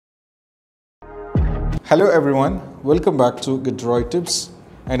Hello everyone, welcome back to Droid Tips,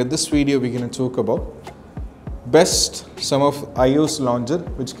 and in this video we're going to talk about some of iOS launcher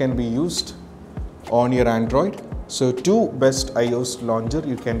which can be used on your Android. So two best iOS launcher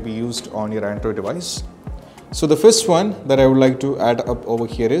you can be used on your Android device. So the first one that I would like to add up over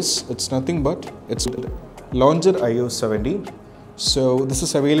here is it's launcher iOS 17. So this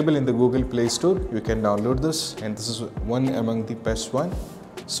is available in the Google Play Store. You can download this, and this is one among the best one.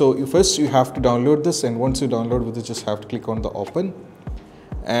 So first you have to download this, and once you download it, you just have to click on the open.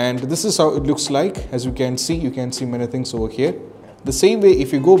 And this is how it looks like. As you can see many things over here. The same way,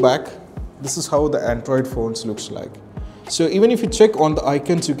 if you go back, this is how the Android phones looks like. So even if you check on the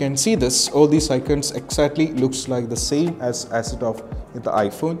icons, you can see this. All these icons exactly looks like the same as it of the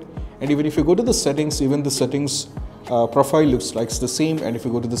iPhone. And even if you go to the settings, even the settings profile looks like the same. And if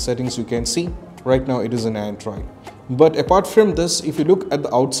you go to the settings, you can see right now it is an Android. But apart from this, if you look at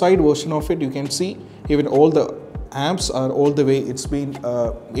the outside version of it, you can see even all the apps are all the way it's been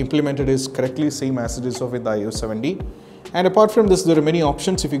implemented is correctly same as it is of with iOS 17. And apart from this, there are many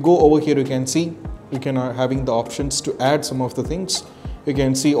options. If you go over here, you can see you can having the options to add some of the things. You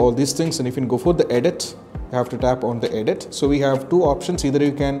can see all these things, and if you go for the edit, you have to tap on the edit. So we have two options. Either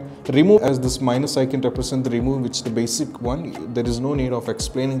you can remove, as this minus icon represent the remove, which is the basic one. There is no need of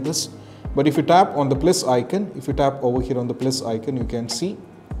explaining this. But if you tap on the plus icon, if you tap over here on the plus icon, you can see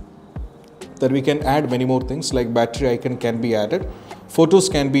that we can add many more things, like battery icon can be added, photos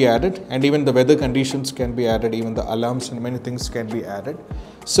can be added, and even the weather conditions can be added, even the alarms and many things can be added.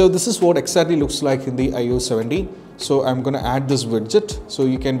 So this is what exactly looks like in the iOS 17. So I'm going to add this widget. So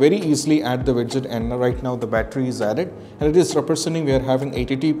you can very easily add the widget, and right now the battery is added, and it is representing we are having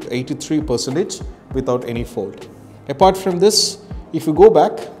 83% without any fault. Apart from this, if you go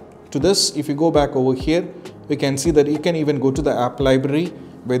back to this, if you go back over here, we can see that you can even go to the app library,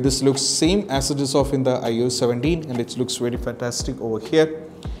 where this looks same as it is of in the iOS 17, and it looks very fantastic over here,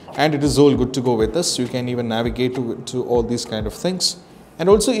 and it is all good to go with this. You can even navigate to all these kind of things. And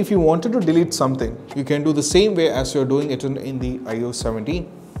also, if you wanted to delete something, you can do the same way as you're doing it in the iOS 17.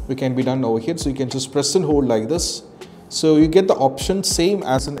 We can be done over here. So you can just press and hold like this. So you get the option same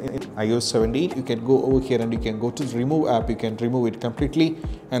as in iOS 17. You can go over here and you can go to remove app. You can remove it completely,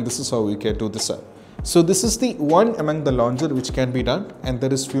 and this is how you can do this app. So this is the one among the launcher which can be done, and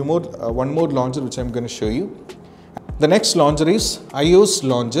there is one more launcher which I'm going to show you. The next launcher is iOS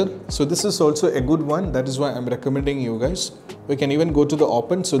launcher. So this is also a good one. That is why I'm recommending you guys. We can even go to the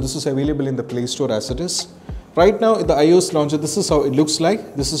open. So this is available in the Play Store as it is. Right now in the iOS launcher, this is how it looks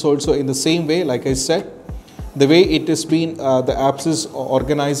like. This is also in the same way, like I said. The way it is been, the apps is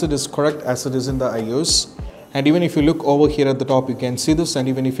organized is correct as it is in the iOS. And even if you look over here at the top, you can see this. And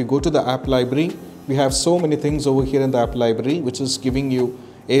even if you go to the app library, we have so many things over here in the app library, which is giving you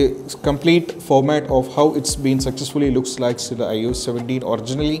a complete format of how it's been successfully looks like in the iOS 17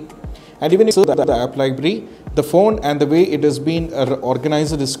 originally. And even if you go to the app library, the font and the way it has been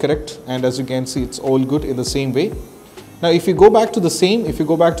organized is correct. And as you can see, it's all good in the same way. Now, if you go back to the same, if you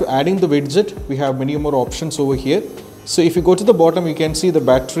go back to adding the widget, we have many more options over here. So if you go to the bottom, you can see the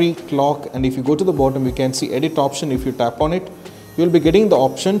battery, clock, and if you go to the bottom, you can see edit option. If you tap on it, you will be getting the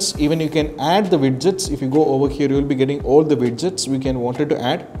options. Even you can add the widgets. If you go over here, you will be getting all the widgets we can wanted to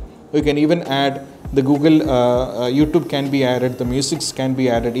add. We can even add the Google, YouTube can be added, the musics can be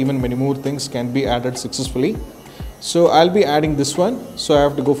added, even many more things can be added successfully. So I'll be adding this one. So I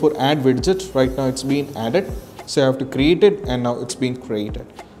have to go for add widget. Right now it's been added. So I have to create it, and now it's been created.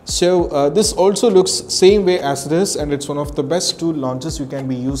 So this also looks same way as it is, and it's one of the best tool launchers you can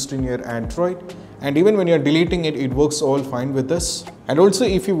be used in your Android. And even when you're deleting it, it works all fine with this. And also,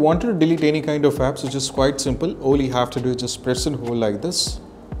 if you wanted to delete any kind of apps, which is quite simple, all you have to do is just press and hold like this.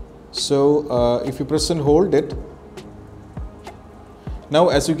 So if you press and hold it, now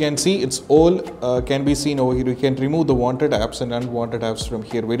as you can see, it's all can be seen over here. You can remove the wanted apps and unwanted apps from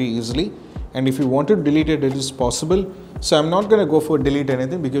here very easily. And if you want to delete it, it is possible. So I'm not going to go for delete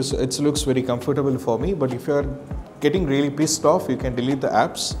anything because it looks very comfortable for me. But if you are getting really pissed off, you can delete the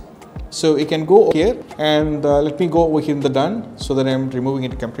apps. So you can go over here, and let me go over here in the done, so that I'm removing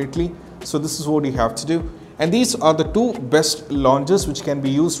it completely. So this is what you have to do. And these are the two best launchers which can be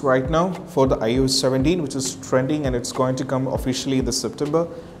used right now for the iOS 17, which is trending, and it's going to come officially this September.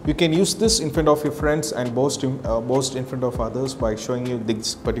 You can use this in front of your friends and boast in front of others by showing you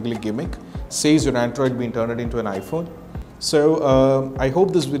this particular gimmick. Says your Android being turned into an iPhone. So I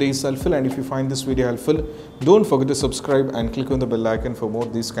hope this video is helpful, and if you find this video helpful, don't forget to subscribe and click on the bell icon for more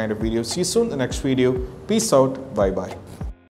these kind of videos. See you soon in the next video. Peace out. Bye bye.